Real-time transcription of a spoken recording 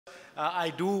I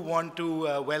do want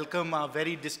to welcome our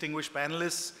very distinguished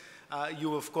panelists.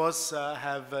 You, of course,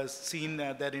 have seen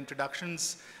their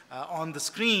introductions on the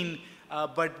screen.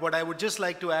 But what I would just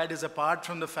like to add is, apart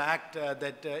from the fact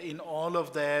that in all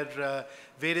of their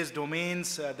various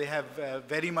domains, they have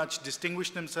very much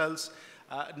distinguished themselves,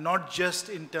 not just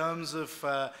in terms of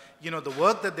the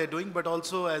work that they're doing, but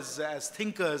also as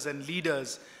thinkers and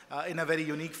leaders in a very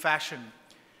unique fashion.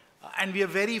 And we are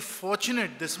very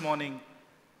fortunate this morning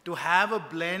to have a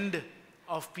blend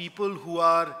of people who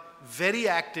are very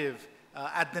active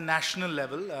at the national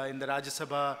level in the Rajya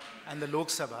Sabha and the Lok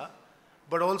Sabha,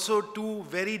 but also two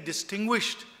very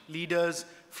distinguished leaders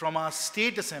from our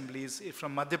state assemblies,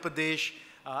 from Madhya Pradesh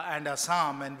and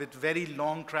Assam, and with very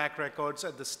long track records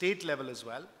at the state level as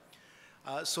well.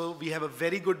 So we have a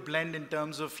very good blend in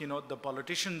terms of the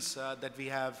politicians that we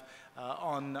have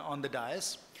on the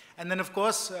dais. And then, of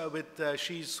course, with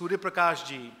Shri Surya Prakash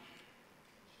ji,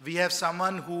 we have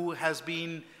someone who has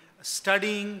been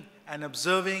studying and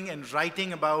observing and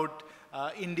writing about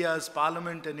India's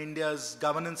parliament and India's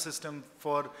governance system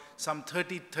for some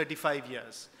 35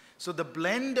 years. So the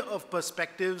blend of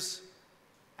perspectives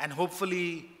and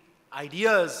hopefully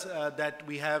ideas that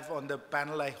we have on the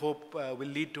panel, I hope, will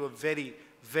lead to a very,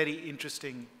 very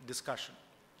interesting discussion.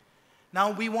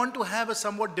 Now, we want to have a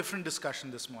somewhat different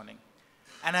discussion this morning.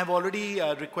 And I've already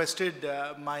requested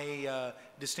my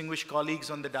distinguished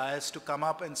colleagues on the dais to come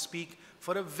up and speak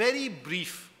for a very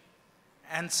brief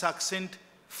and succinct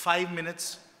 5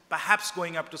 minutes, perhaps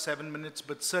going up to 7 minutes,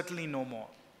 but certainly no more.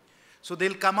 So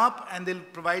they'll come up and they'll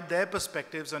provide their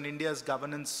perspectives on India's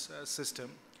governance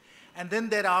system. And then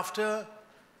thereafter,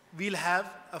 we'll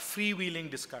have a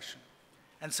freewheeling discussion.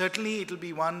 And certainly it'll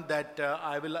be one that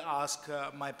I will ask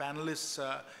my panelists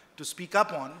to speak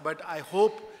up on, but I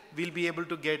hope we'll be able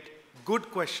to get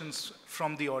good questions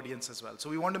from the audience as well. So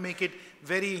we want to make it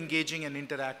very engaging and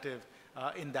interactive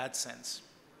in that sense.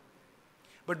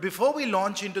 But before we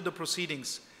launch into the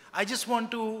proceedings, I just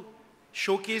want to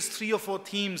showcase 3 or 4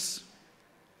 themes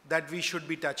that we should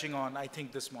be touching on, I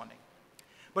think, this morning.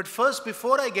 But first,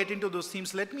 before I get into those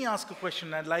themes, let me ask a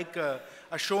question. I'd like a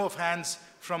show of hands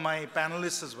from my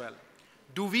panelists as well.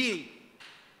 Do we,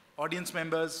 audience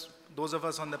members, those of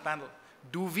us on the panel,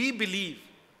 do we believe,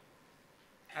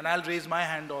 and I'll raise my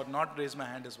hand or not raise my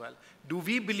hand as well, do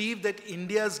we believe that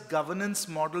India's governance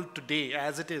model today,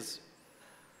 as it is,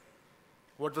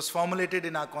 what was formulated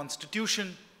in our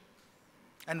constitution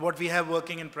and what we have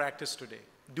working in practice today,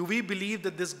 do we believe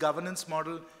that this governance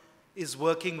model is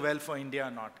working well for India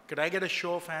or not? Could I get a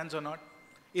show of hands or not?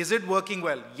 Is it working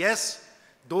well? Yes.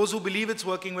 Those who believe it's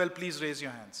working well, please raise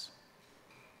your hands.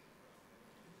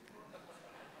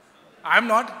 I'm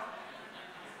not.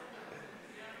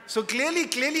 So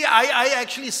clearly, I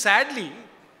actually sadly,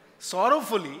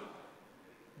 sorrowfully,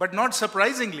 but not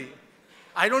surprisingly,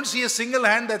 I don't see a single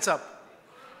hand that's up.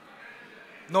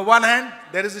 No, one hand,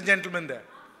 there is a gentleman there.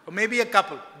 Or maybe a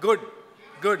couple. Good.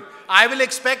 Good. I will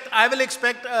expect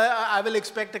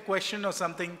a question or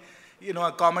something,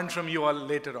 a comment from you all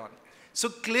later on. So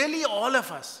clearly all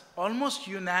of us, almost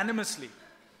unanimously,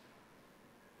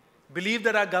 believe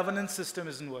that our governance system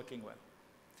isn't working well.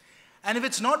 And if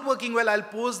it's not working well, I'll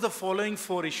pose the following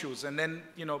 4 issues, and then,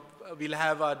 we'll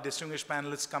have our distinguished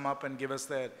panelists come up and give us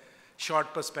their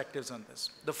short perspectives on this.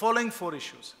 The following 4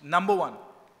 issues. Number 1,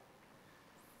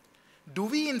 do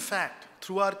we in fact,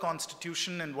 through our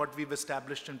constitution and what we've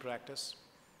established in practice,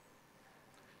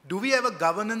 do we have a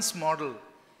governance model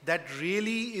that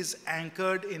really is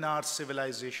anchored in our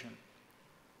civilization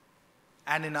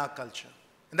and in our culture?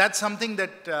 And that's something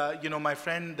that, my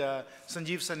friend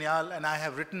Sanjeev Sanyal and I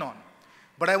have written on.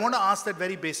 But I want to ask that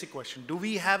very basic question. Do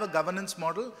we have a governance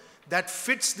model that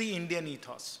fits the Indian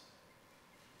ethos?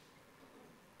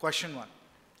 Question 1.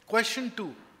 Question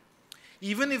 2.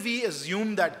 Even if we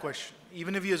assume that question,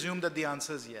 even if we assume that the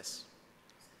answer is yes,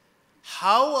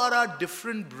 how are our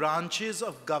different branches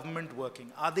of government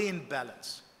working? Are they in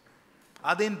balance?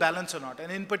 Are they in balance or not?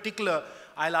 And in particular,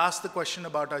 I'll ask the question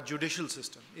about our judicial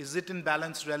system. Is it in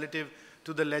balance relative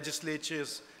to the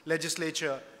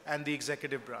legislature and the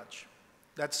executive branch?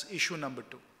 That's issue number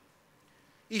 2.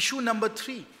 Issue number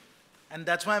 3, and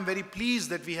that's why I'm very pleased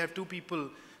that we have 2 people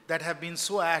that have been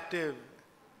so active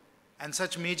and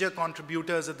such major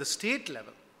contributors at the state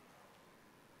level,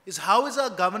 is how is our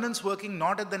governance working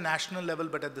not at the national level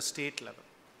but at the state level?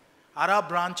 Are our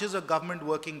branches of government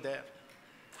working there?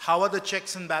 How are the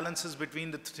checks and balances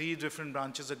between the 3 different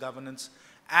branches of governance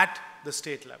at the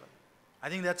state level? I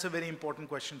think that's a very important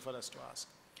question for us to ask.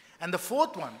 And the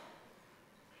 4th one,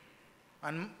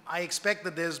 and I expect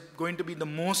that there's going to be the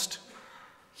most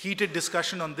heated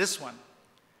discussion on this one,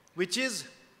 which is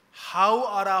how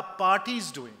are our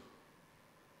parties doing?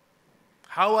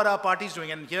 How are our parties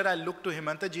doing? And here I look to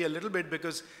Himanta ji a little bit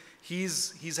because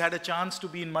he's had a chance to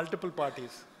be in multiple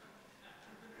parties.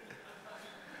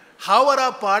 How are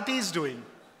our parties doing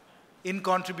in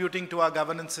contributing to our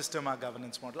governance system, our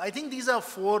governance model? I think these are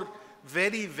four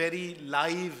very, very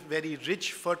live, very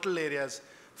rich, fertile areas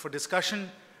for discussion.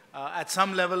 At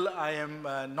some level, I am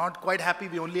not quite happy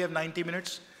we only have 90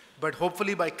 minutes, but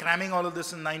hopefully by cramming all of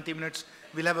this in 90 minutes,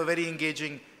 we'll have a very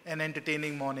engaging and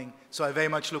entertaining morning. So I very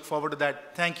much look forward to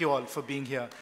that. Thank you all for being here.